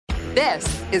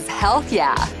This is Health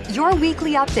Yeah, your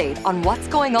weekly update on what's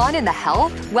going on in the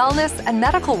health, wellness, and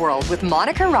medical world with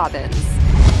Monica Robbins.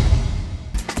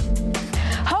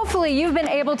 Hopefully you've been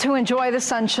able to enjoy the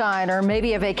sunshine, or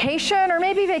maybe a vacation, or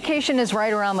maybe vacation is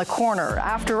right around the corner.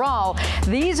 After all,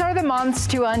 these are the months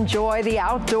to enjoy the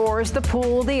outdoors, the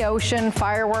pool, the ocean,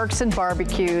 fireworks, and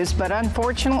barbecues. But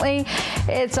unfortunately,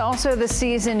 it's also the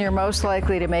season you're most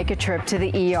likely to make a trip to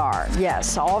the ER.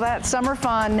 Yes, all that summer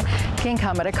fun can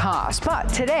come at a cost. But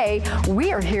today,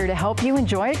 we are here to help you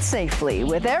enjoy it safely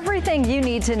with everything you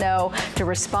need to know to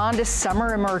respond to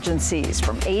summer emergencies,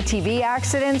 from ATV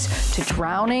accidents to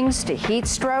drownings to heat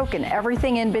stroke and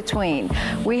everything in between.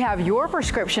 We have your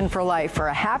prescription for life for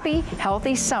a happy,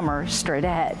 healthy summer straight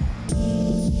ahead.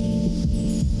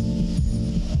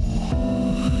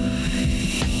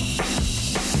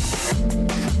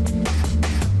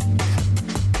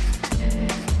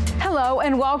 Hello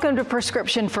and welcome to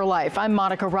Prescription for Life. I'm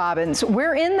Monica Robbins.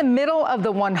 We're in the middle of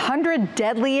the 100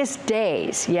 deadliest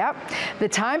days. Yep, the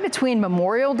time between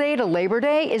Memorial Day to Labor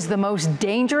Day is the most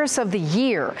dangerous of the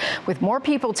year, with more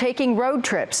people taking road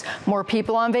trips, more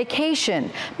people on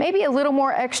vacation, maybe a little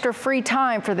more extra free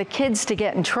time for the kids to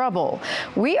get in trouble.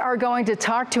 We are going to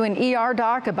talk to an ER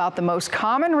doc about the most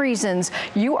common reasons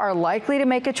you are likely to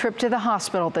make a trip to the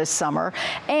hospital this summer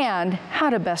and how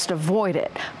to best avoid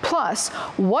it. Plus,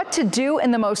 what to do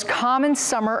in the most common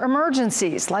summer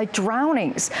emergencies, like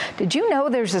drownings. Did you know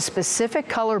there's a specific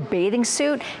color bathing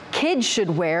suit kids should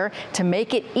wear to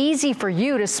make it easy for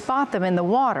you to spot them in the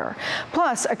water?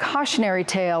 Plus, a cautionary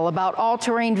tale about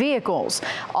all-terrain vehicles.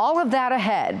 All of that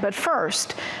ahead. But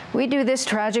first, we do this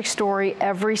tragic story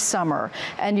every summer,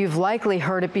 and you've likely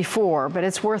heard it before, but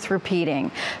it's worth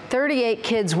repeating. 38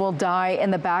 kids will die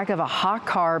in the back of a hot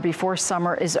car before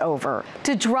summer is over.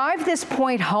 To drive this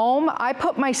point home, I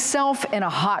put myself in a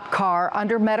hot car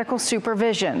under medical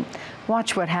supervision.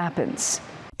 Watch what happens.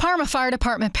 Parma Fire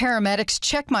Department paramedics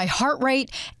check my heart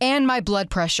rate and my blood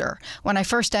pressure. When I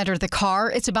first enter the car,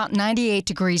 it's about 98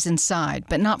 degrees inside,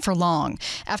 but not for long.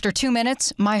 After 2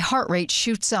 minutes, my heart rate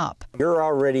shoots up. You're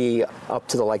already up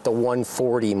to the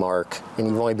 140 mark, and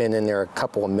you've only been in there a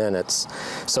couple of minutes.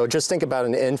 So just think about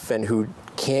an infant who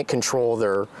can't control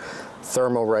their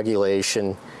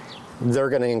thermoregulation. They're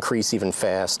going to increase even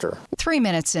faster. 3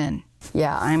 minutes in.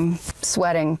 Yeah, I'm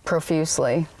sweating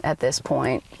profusely at this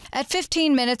point. At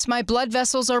 15 minutes, my blood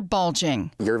vessels are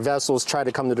bulging. Your vessels try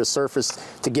to come to the surface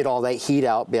to get all that heat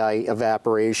out by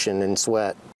evaporation and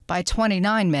sweat. By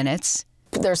 29 minutes,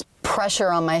 there's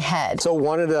pressure on my head. So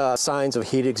one of the signs of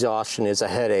heat exhaustion is a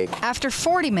headache. After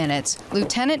 40 minutes,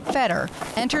 Lieutenant Fetter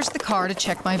enters the car to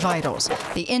check my vitals.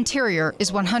 The interior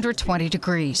is 120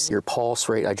 degrees. Your pulse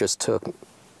rate I just took,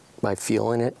 by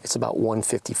feeling it, it's about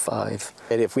 155.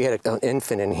 And if we had an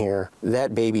infant in here,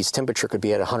 that baby's temperature could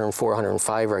be at 104,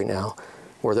 105 right now,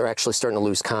 where they're actually starting to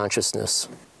lose consciousness.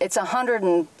 It's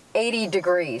 180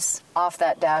 degrees off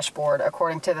that dashboard,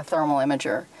 according to the thermal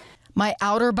imager. My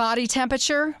outer body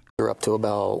temperature? You're up to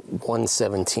about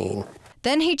 117.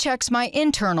 Then he checks my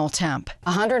internal temp.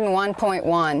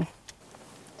 101.1.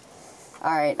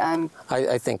 All right,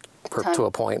 I think we're to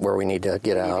a point where we need to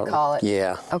get out. To call it.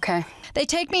 Yeah. Okay. They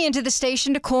take me into the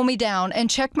station to cool me down and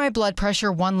check my blood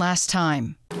pressure one last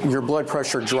time. Your blood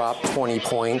pressure dropped 20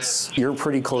 points. You're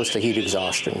pretty close to heat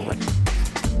exhaustion.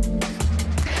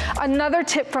 Another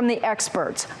tip from the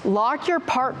experts: lock your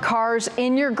parked cars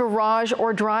in your garage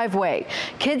or driveway.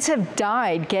 Kids have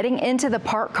died getting into the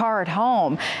parked car at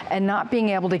home and not being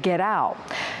able to get out.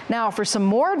 Now, for some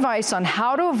more advice on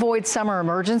how to avoid summer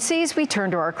emergencies, we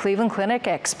turn to our Cleveland Clinic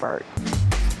expert.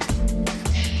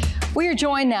 We are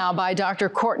joined now by Dr.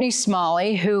 Courtney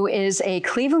Smalley, who is a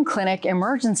Cleveland Clinic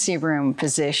emergency room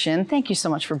physician. Thank you so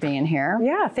much for being here.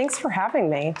 Yeah, thanks for having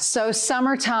me. So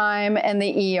summertime and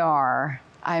the ER,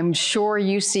 I'm sure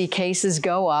you see cases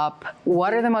go up.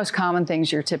 What are the most common things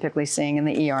you're typically seeing in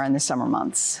the ER in the summer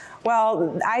months?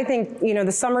 Well, I think,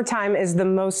 the summertime is the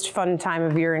most fun time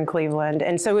of year in Cleveland.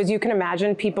 And so as you can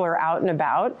imagine, people are out and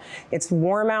about. It's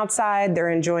warm outside. They're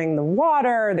enjoying the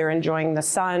water. They're enjoying the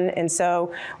sun. And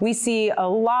so we see a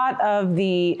lot of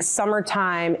the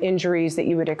summertime injuries that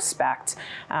you would expect.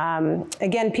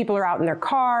 Again, people are out in their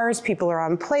cars. People are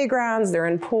on playgrounds. They're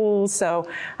in pools. So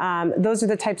those are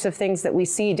the types of things that we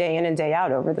see day in and day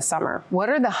out over the summer. What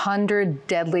are the 100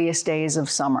 deadliest days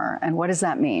of summer, and what does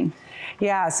that mean?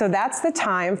 Yeah, so that's the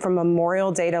time from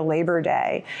Memorial Day to Labor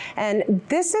Day. And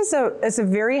this is a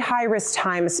very high-risk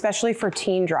time, especially for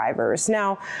teen drivers.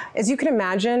 Now, as you can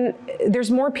imagine, there's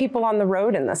more people on the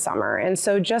road in the summer. And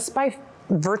so just by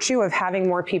virtue of having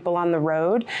more people on the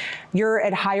road, you're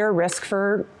at higher risk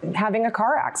for having a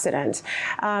car accident.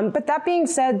 But that being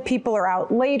said, people are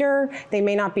out later. They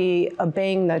may not be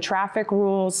obeying the traffic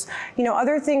rules. You know,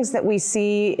 other things that we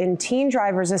see in teen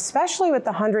drivers, especially with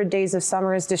the 100 days of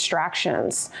summer, is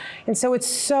distractions. And so it's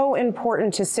so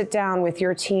important to sit down with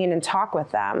your teen and talk with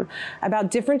them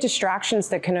about different distractions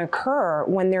that can occur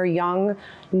when they're young,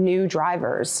 new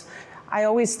drivers. I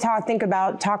always think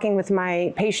about talking with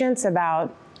my patients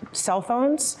about cell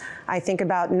phones. I think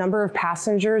about number of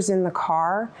passengers in the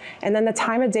car, and then the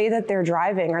time of day that they're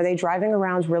driving. Are they driving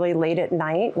around really late at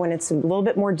night when it's a little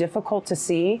bit more difficult to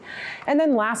see? And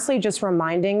then lastly, just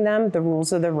reminding them the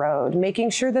rules of the road, making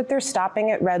sure that they're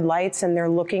stopping at red lights and they're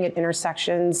looking at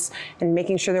intersections and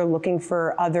making sure they're looking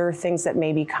for other things that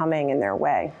may be coming in their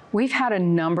way. We've had a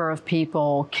number of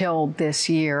people killed this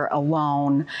year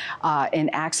alone in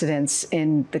accidents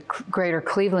in the greater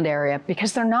Cleveland area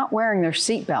because they're not wearing their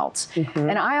seatbelts.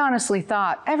 And I honestly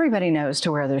thought everybody knows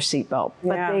to wear their seatbelt,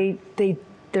 but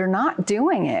they're not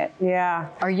doing it. Yeah.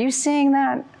 Are you seeing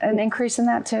that, an increase in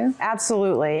that too?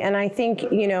 Absolutely. And I think,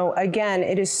 you know, again,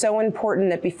 it is so important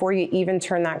that before you even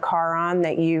turn that car on,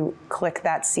 that you click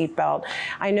that seatbelt.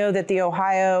 I know that the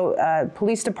Ohio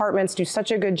police departments do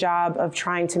such a good job of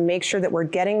trying to make sure that we're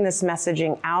getting this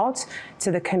messaging out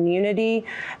to the community,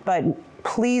 but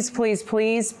please, please,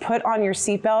 please put on your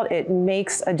seatbelt. It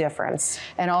makes a difference.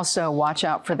 And also watch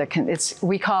out for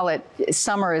we call it,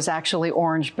 summer is actually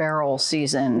orange barrel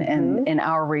season in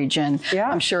our region.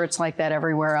 Yeah. I'm sure it's like that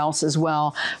everywhere else as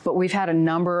well. But we've had a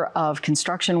number of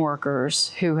construction workers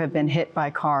who have been hit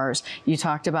by cars. You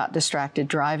talked about distracted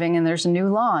driving, and there's a new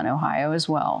law in Ohio as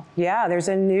well. Yeah, there's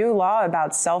a new law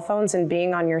about cell phones and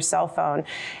being on your cell phone.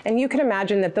 And you can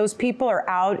imagine that those people are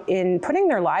out in putting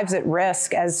their lives at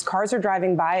risk as cars are driving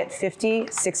by at 50,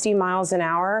 60 miles an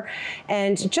hour.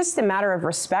 And just a matter of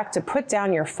respect to put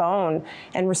down your phone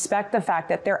and respect the fact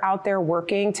that they're out there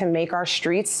working to make our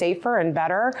streets safer and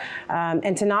better,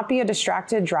 and to not be a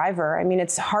distracted driver. I mean,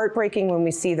 it's heartbreaking when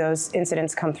we see those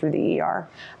incidents come through the ER.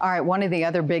 All right, one of the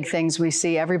other big things we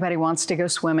see, everybody wants to go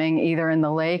swimming either in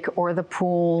the lake or the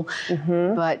pool,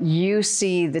 but you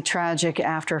see the tragic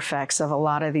after effects of a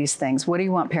lot of these things. What do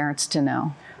you want parents to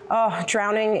know? Oh,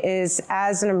 drowning is,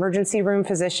 as an emergency room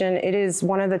physician, it is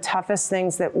one of the toughest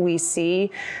things that we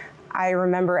see. I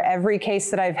remember every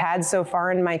case that I've had so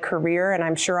far in my career, and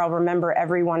I'm sure I'll remember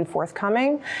every one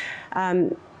forthcoming.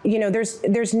 You know,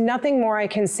 there's nothing more I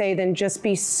can say than just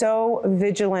be so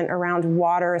vigilant around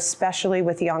water, especially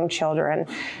with young children.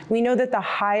 We know that the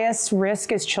highest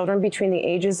risk is children between the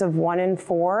ages of 1 and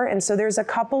 4. And so there's a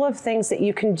couple of things that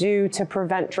you can do to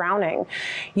prevent drowning.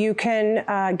 You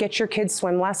can get your kids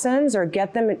swim lessons or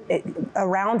get them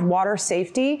around water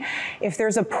safety. If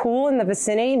there's a pool in the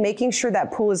vicinity, making sure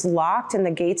that pool is locked and the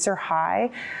gates are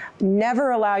high. Never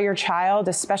allow your child,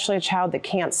 especially a child that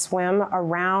can't swim,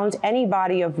 around any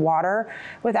body of water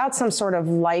without some sort of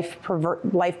life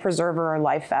preserver or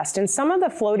life vest. And some of the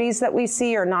floaties that we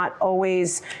see are not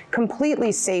always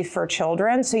completely safe for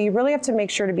children, so you really have to make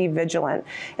sure to be vigilant.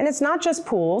 And it's not just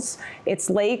pools,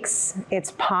 it's lakes,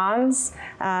 it's ponds,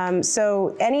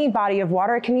 so any body of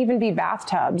water. It can even be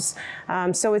bathtubs.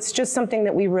 So it's just something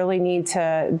that we really need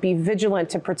to be vigilant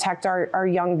to protect our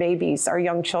young babies, our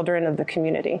young children of the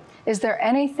community. Is there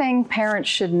anything parents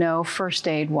should know first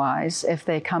aid wise if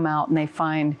they come out and they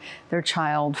find their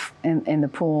child in the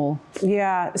pool?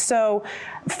 Yeah, so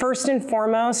first and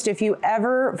foremost, if you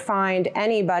ever find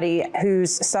anybody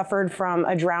who's suffered from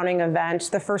a drowning event,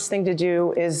 the first thing to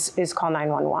do is call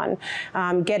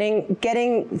 911.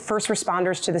 Getting first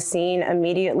responders to the scene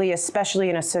immediately, especially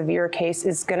in a severe case,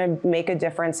 is going to make a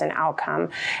difference in outcome.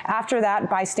 After that,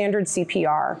 bystander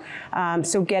CPR.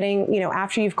 So getting,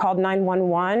 after you've called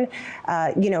 911,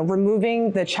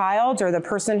 removing the child or the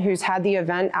person who's had the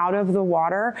event out of the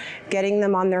water, getting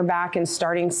them on their back and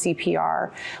starting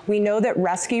CPR. We know that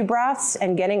rescue breaths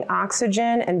and getting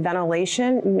oxygen and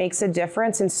ventilation makes a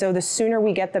difference. And so the sooner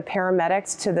we get the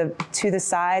paramedics to the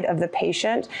side of the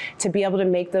patient to be able to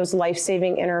make those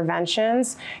life-saving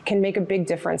interventions can make a big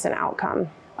difference in outcome.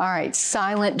 All right,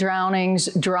 silent drownings,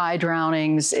 dry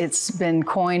drownings, it's been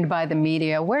coined by the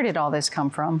media. Where did all this come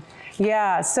from?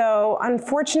 Yeah, so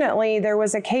unfortunately, there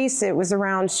was a case, it was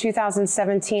around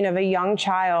 2017, of a young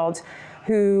child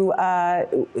who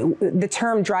the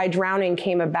term dry drowning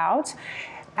came about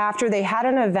after they had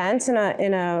an event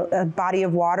in a body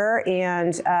of water,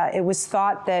 and it was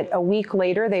thought that a week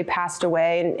later they passed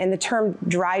away, and the term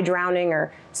dry drowning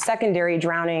or secondary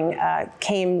drowning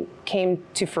came came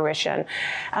to fruition.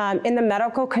 In the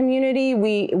medical community,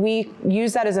 we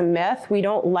use that as a myth. We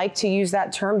don't like to use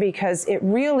that term because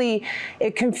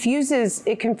it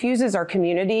confuses our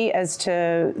community as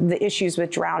to the issues with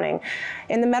drowning.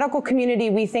 In the medical community,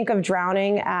 we think of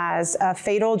drowning as a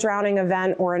fatal drowning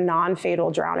event or a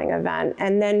non-fatal drowning event.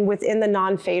 And then within the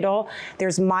non-fatal,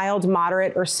 there's mild,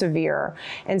 moderate, or severe.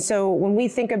 And so when we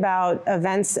think about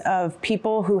events of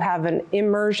people who have an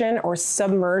immersion or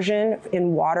submersion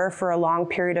in water for a long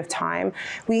period of time,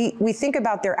 we think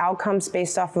about their outcomes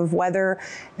based off of whether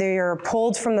they are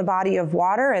pulled from the body of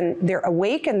water and they're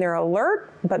awake and they're alert,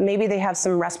 but maybe they have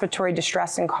some respiratory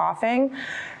distress and coughing.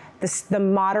 The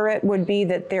moderate would be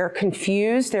that they're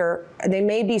confused. They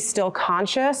may be still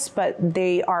conscious, but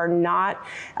they are not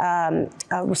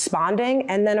responding.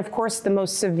 And then, of course, the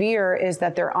most severe is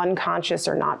that they're unconscious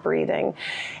or not breathing.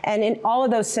 And in all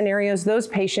of those scenarios, those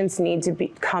patients need to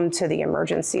come to the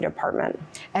emergency department.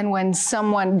 And when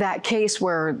that case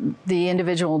where the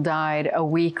individual died a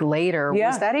week later,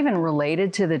 was that even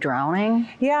related to the drowning?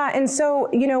 Yeah, and so,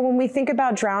 when we think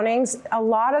about drownings, a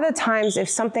lot of the times if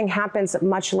something happens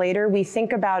much later, we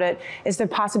think about it as the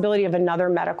possibility of another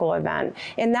medical event.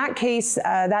 In that case,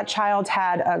 that child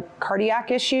had a cardiac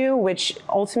issue, which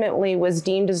ultimately was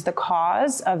deemed as the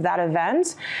cause of that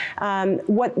event.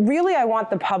 What really I want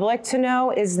the public to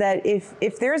know is that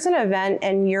if there's an event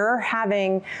and you're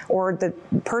having, or the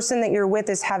person that you're with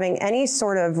is having any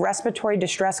sort of respiratory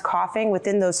distress, coughing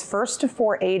within those first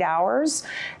 8 hours,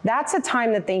 that's a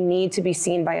time that they need to be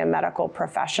seen by a medical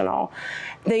professional.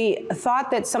 The thought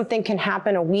that something can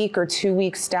happen a week or 2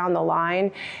 weeks down the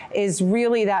line is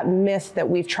really that myth that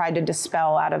we've tried to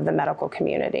dispel out of the medical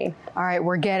community. All right,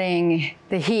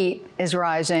 the heat is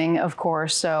rising, of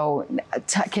course. So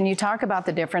can you talk about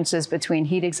the differences between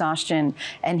heat exhaustion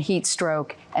and heat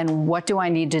stroke, and what do I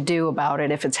need to do about it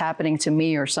if it's happening to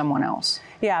me or someone else?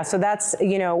 Yeah, so that's,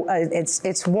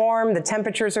 it's warm, the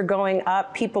temperatures are going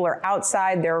up, people are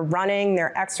outside, they're running,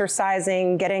 they're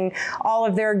exercising, getting all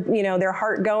of their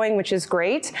heart going, which is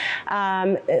great.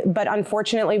 But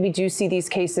unfortunately, we do see these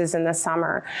cases in the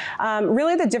summer.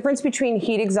 Really, the difference between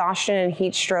heat exhaustion and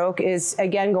heat stroke is,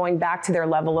 again, going back to their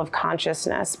level of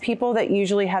consciousness. People that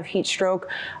usually have heat stroke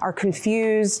are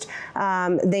confused.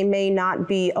 They may not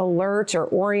be alert or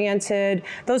oriented.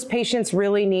 Those patients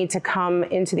really need to come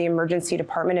into the emergency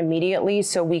department immediately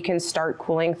so we can start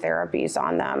cooling therapies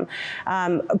on them.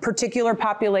 Particular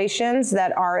populations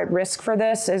that are at risk for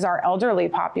this is our elderly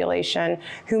population,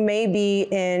 who may be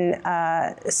in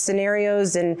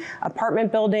scenarios in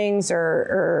apartment buildings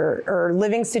or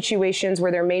living situations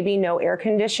where there may be no air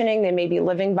conditioning. They may be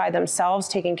living by themselves,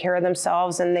 taking care of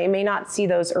themselves, and they may not see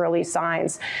those early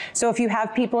signs. So if you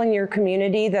have people in your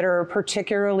community that are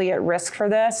particularly at risk for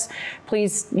this,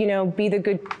 please, be the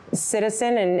good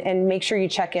citizen and make sure you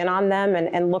check in on them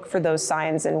and look for those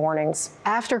signs and warnings.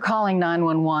 After calling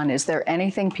 911, is there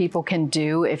anything people can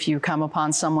do if you come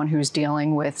upon someone who's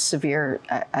dealing with severe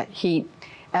heat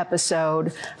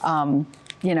episode?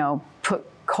 Put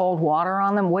cold water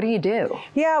on them? What do you do?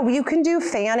 Yeah, well, you can do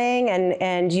fanning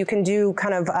and you can do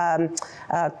kind of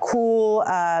cool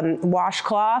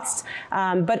washcloths,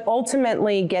 but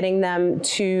ultimately getting them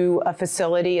to a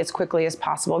facility as quickly as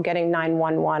possible, getting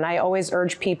 911. I always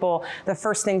urge people, the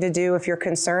first thing to do if you're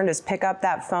concerned is pick up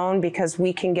that phone, because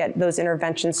we can get those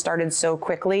interventions started so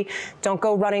quickly. Don't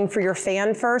go running for your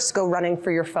fan first, go running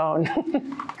for your phone.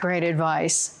 Great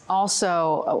advice.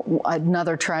 Also,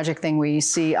 another tragic thing we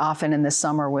see often in the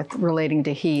summer with relating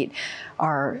to heat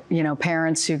are,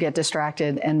 parents who get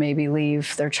distracted and maybe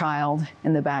leave their child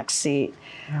in the back seat.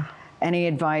 Yeah. Any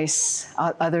advice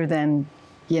other than,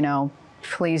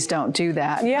 please don't do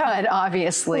that? Yeah, but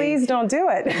obviously. Please don't do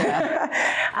it. Yeah.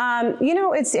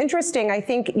 It's interesting. I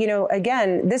think,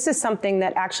 again, this is something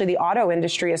that actually the auto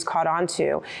industry has caught on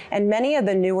to. And many of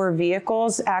the newer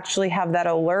vehicles actually have that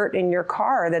alert in your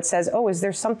car that says, oh, is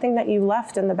there something that you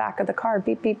left in the back of the car?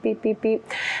 Beep, beep, beep, beep, beep.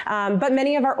 But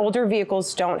many of our older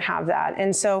vehicles don't have that.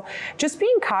 And so just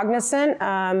being cognizant,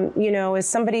 as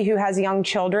somebody who has young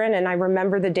children, and I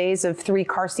remember the days of 3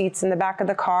 car seats in the back of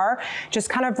the car, just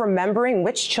kind of remembering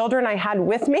which children I had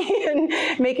with me and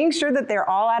making sure that they're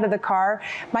all out of the car.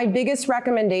 My biggest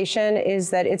recommendation is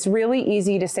that it's really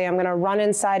easy to say, I'm going to run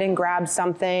inside and grab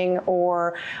something,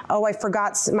 or, oh, I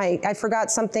forgot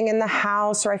something in the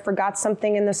house, or I forgot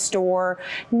something in the store.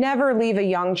 Never leave a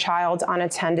young child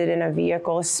unattended in a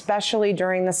vehicle, especially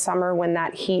during the summer when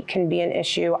that heat can be an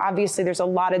issue. Obviously, there's a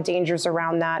lot of dangers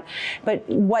around that, but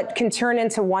what can turn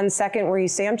into 1 second where you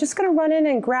say, I'm just going to run in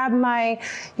and grab my,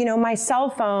 my cell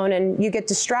phone, and you get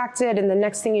distracted, and the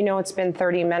next thing you know, it's been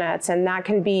 30 minutes, and that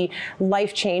can be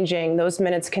life-changing. Those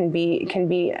minutes can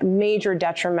be a major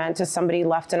detriment to somebody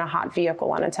left in a hot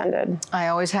vehicle unattended. I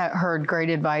always heard great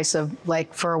advice of,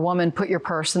 like, for a woman, put your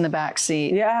purse in the back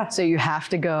seat. Yeah. So you have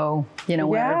to go, you know,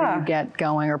 wherever you get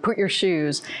going, or put your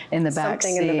shoes in the back seat.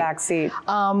 Something in the back seat.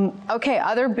 Okay,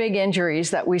 other big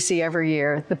injuries that we see every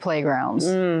year, the playgrounds.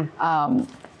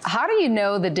 How do you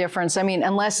know the difference? I mean,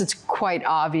 unless it's quite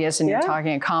obvious and you're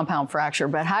talking a compound fracture,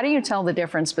 but how do you tell the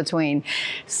difference between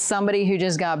somebody who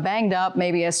just got banged up,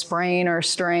 maybe a sprain or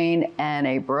strain, and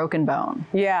a broken bone?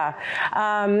 Yeah.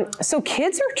 So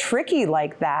kids are tricky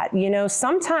like that. You know,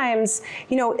 sometimes,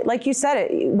 you know, like you said,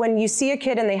 when you see a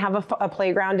kid and they have a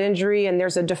playground injury and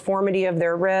there's a deformity of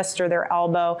their wrist or their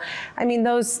elbow, I mean,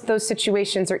 those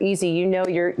situations are easy. You know,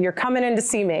 you're coming in to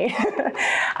see me.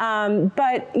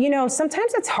 But, you know,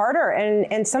 sometimes it's harder,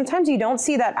 and sometimes you don't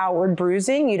see that outward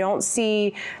bruising, you don't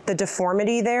see the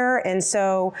deformity there, and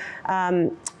so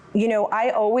you know,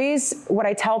 what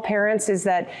I tell parents is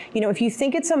that, you know, if you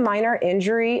think it's a minor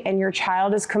injury and your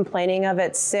child is complaining of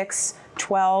it 6,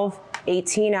 12,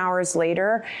 18 hours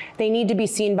later, they need to be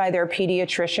seen by their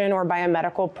pediatrician or by a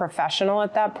medical professional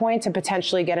at that point to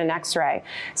potentially get an x-ray.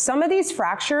 Some of these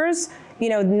fractures, you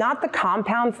know, not the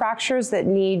compound fractures that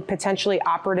need potentially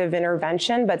operative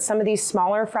intervention, but some of these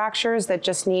smaller fractures that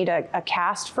just need a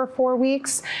cast for 4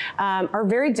 weeks are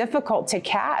very difficult to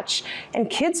catch. And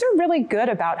kids are really good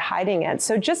about hiding it.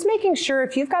 So just making sure,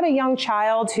 if you've got a young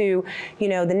child who, you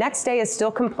know, the next day is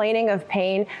still complaining of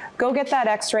pain, go get that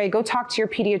x-ray, go talk to your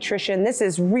pediatrician. This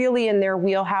is really in their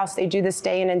wheelhouse. They do this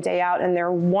day in and day out, and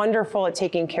they're wonderful at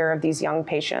taking care of these young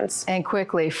patients. And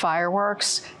quickly,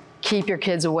 fireworks. Keep your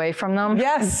kids away from them?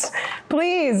 Yes,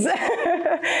 please.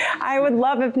 I would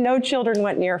love if no children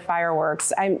went near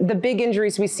fireworks. The big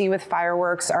injuries we see with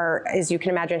fireworks are, as you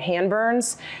can imagine, hand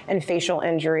burns and facial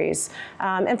injuries.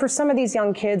 And for some of these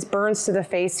young kids, burns to the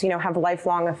face, you know, have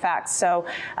lifelong effects. So,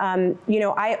 you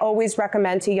know, I always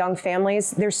recommend to young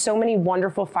families, there's so many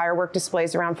wonderful firework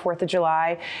displays around 4th of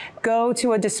July. Go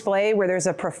to a display where there's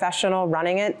a professional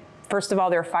running it. First of all,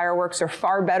 their fireworks are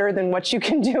far better than what you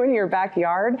can do in your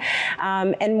backyard.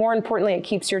 And more importantly, it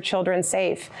keeps your children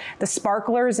safe. The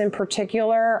sparklers in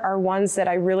particular are ones that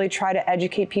I really try to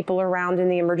educate people around in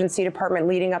the emergency department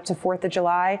leading up to 4th of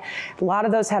July. A lot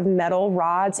of those have metal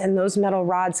rods, and those metal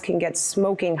rods can get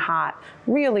smoking hot,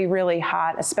 really, really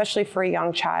hot, especially for a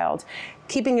young child.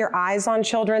 Keeping your eyes on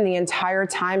children the entire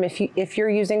time. If you're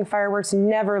using fireworks,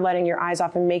 never letting your eyes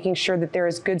off and making sure that there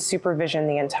is good supervision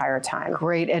the entire time.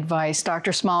 Great advice.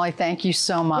 Dr. Smalley, thank you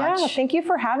so much. Yeah, thank you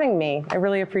for having me. I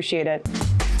really appreciate it.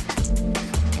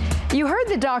 You heard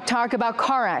the doc talk about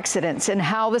car accidents and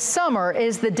how the summer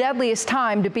is the deadliest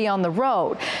time to be on the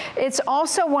road. It's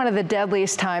also one of the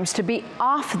deadliest times to be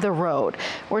off the road.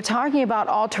 We're talking about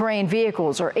all-terrain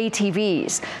vehicles, or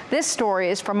ATVs. This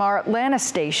story is from our Atlanta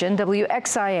station,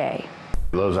 WXIA.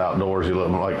 He loves outdoors. He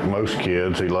loves, like most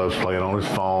kids, he loves playing on his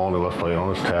phone. He loves playing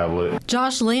on his tablet.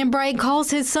 Josh Lambright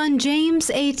calls his son James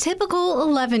a typical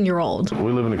 11-year-old.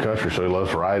 We live in the country, so he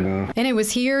loves riding. And it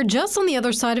was here, just on the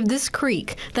other side of this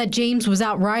creek, that James was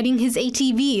out riding his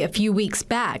ATV a few weeks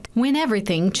back when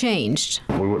everything changed.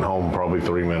 We went home probably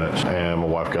 3 minutes, and my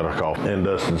wife got a call. And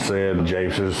Dustin said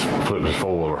James has flipped his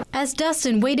four-wheeler. As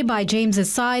Dustin waited by James's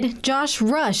side, Josh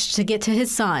rushed to get to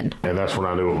his son. And that's when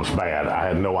I knew it was bad. I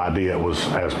had no idea it was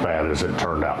as bad as it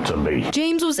turned out to be.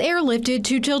 James was airlifted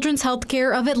to Children's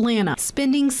Healthcare of Atlanta,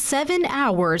 spending 7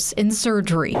 hours in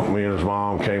surgery. Me and his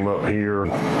mom came up here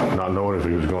not knowing if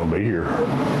he was going to be here.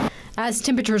 As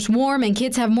temperatures warm and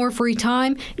kids have more free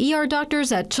time, ER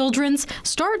doctors at Children's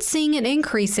start seeing an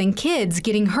increase in kids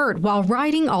getting hurt while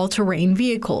riding all-terrain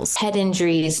vehicles. Head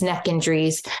injuries, neck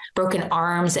injuries, broken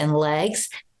arms and legs.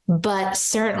 But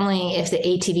certainly if the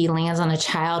ATV lands on a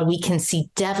child, we can see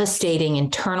devastating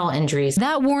internal injuries.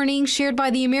 That warning shared by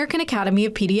the American Academy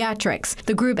of Pediatrics.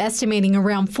 The group estimating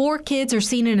around 4 kids are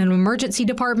seen in an emergency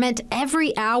department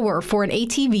every hour for an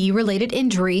ATV-related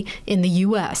injury in the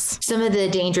U.S. Some of the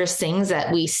dangerous things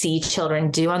that we see children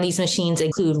do on these machines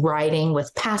include riding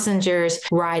with passengers,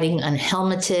 riding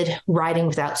unhelmeted, riding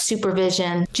without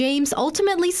supervision. James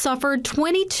ultimately suffered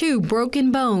 22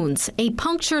 broken bones, a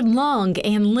punctured lung,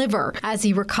 and liver. As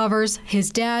he recovers, his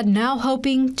dad now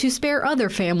hoping to spare other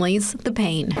families the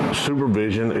pain.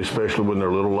 Supervision, especially when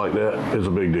they're little like that, is a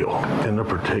big deal. And the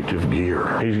protective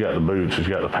gear. He's got the boots, he's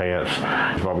got the pants,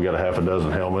 he's probably got a half a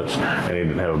dozen helmets, and he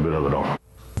didn't have a bit of it on.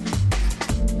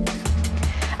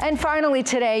 And finally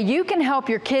today, you can help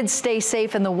your kids stay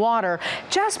safe in the water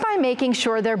just by making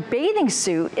sure their bathing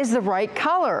suit is the right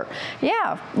color.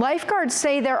 Yeah, lifeguards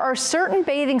say there are certain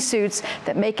bathing suits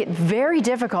that make it very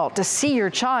difficult to see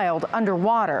your child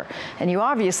underwater, and you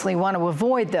obviously want to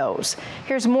avoid those.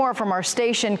 Here's more from our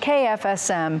station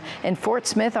KFSM in Fort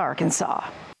Smith, Arkansas.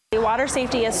 Water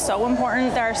safety is so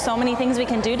important. There are so many things we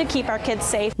can do to keep our kids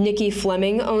safe. Nikki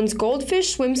Fleming owns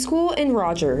Goldfish Swim School in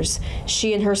Rogers.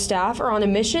 She and her staff are on a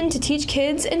mission to teach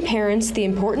kids and parents the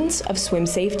importance of swim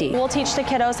safety. We'll teach the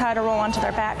kiddos how to roll onto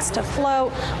their backs to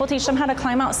float. We'll teach them how to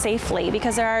climb out safely,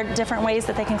 because there are different ways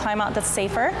that they can climb out that's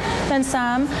safer than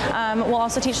some. We'll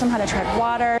also teach them how to tread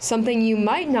water. Something you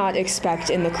might not expect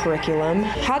in the curriculum: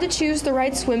 how to choose the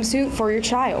right swimsuit for your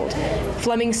child.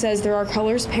 Fleming says there are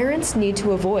colors parents need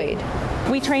to avoid.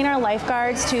 We train our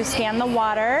lifeguards to scan the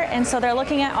water, and so they're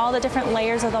looking at all the different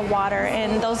layers of the water,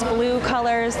 and those blue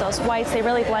colors, those whites, they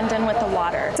really blend in with the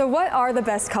water. So what are the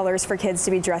best colors for kids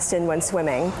to be dressed in when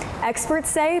swimming? Experts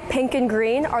say pink and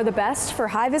green are the best for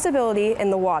high visibility in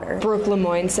the water. Brooke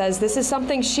Lemoyne says this is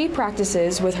something she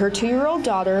practices with her 2-year-old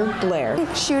daughter, Blair.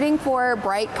 Shooting for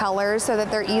bright colors so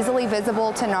that they're easily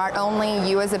visible to not only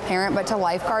you as a parent but to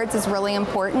lifeguards is really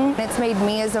important. It's made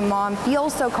me as a mom feel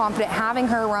so confident having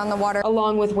her around the water.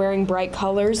 Along with wearing bright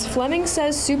colors, Fleming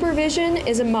says supervision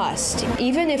is a must,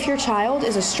 even if your child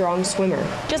is a strong swimmer.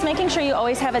 Just making sure you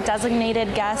always have a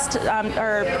designated guest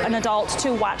or an adult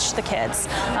to watch the kids.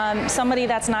 Somebody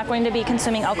that's not going to be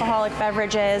consuming alcoholic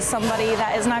beverages, somebody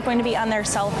that is not going to be on their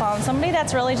cell phone, somebody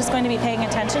that's really just going to be paying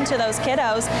attention to those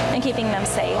kiddos and keeping them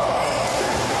safe.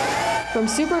 From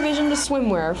supervision to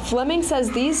swimwear, Fleming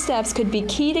says these steps could be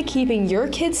key to keeping your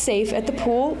kids safe at the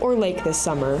pool or lake this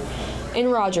summer. In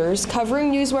Rogers,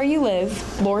 covering news where you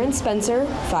live, Lauren Spencer,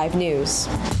 5 News.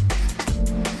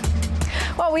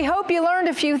 Well, we hope you learned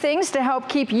a few things to help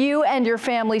keep you and your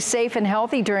family safe and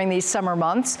healthy during these summer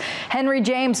months. Henry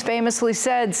James famously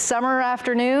said, "Summer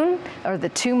afternoon are the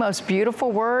 2 most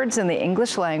beautiful words in the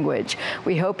English language."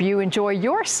 We hope you enjoy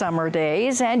your summer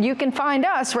days, and you can find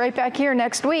us right back here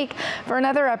next week for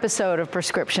another episode of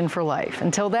Prescription for Life.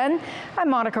 Until then, I'm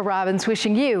Monica Robbins,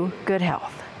 wishing you good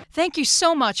health. Thank you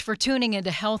so much for tuning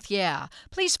into Health Yeah.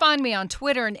 Please find me on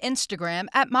Twitter and Instagram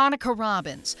at Monica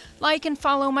Robbins. Like and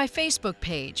follow my Facebook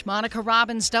page, Monica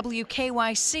Robbins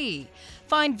WKYC.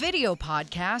 Find video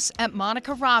podcasts at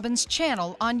Monica Robbins'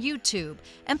 channel on YouTube.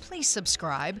 And please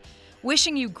subscribe.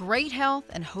 Wishing you great health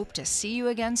and hope to see you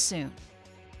again soon.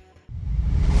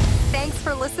 Thanks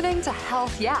for listening to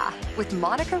Health Yeah with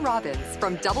Monica Robbins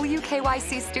from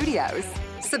WKYC Studios.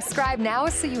 Subscribe now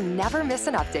so you never miss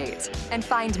an update. And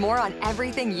find more on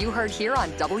everything you heard here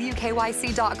on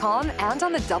WKYC.com and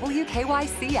on the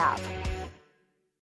WKYC app.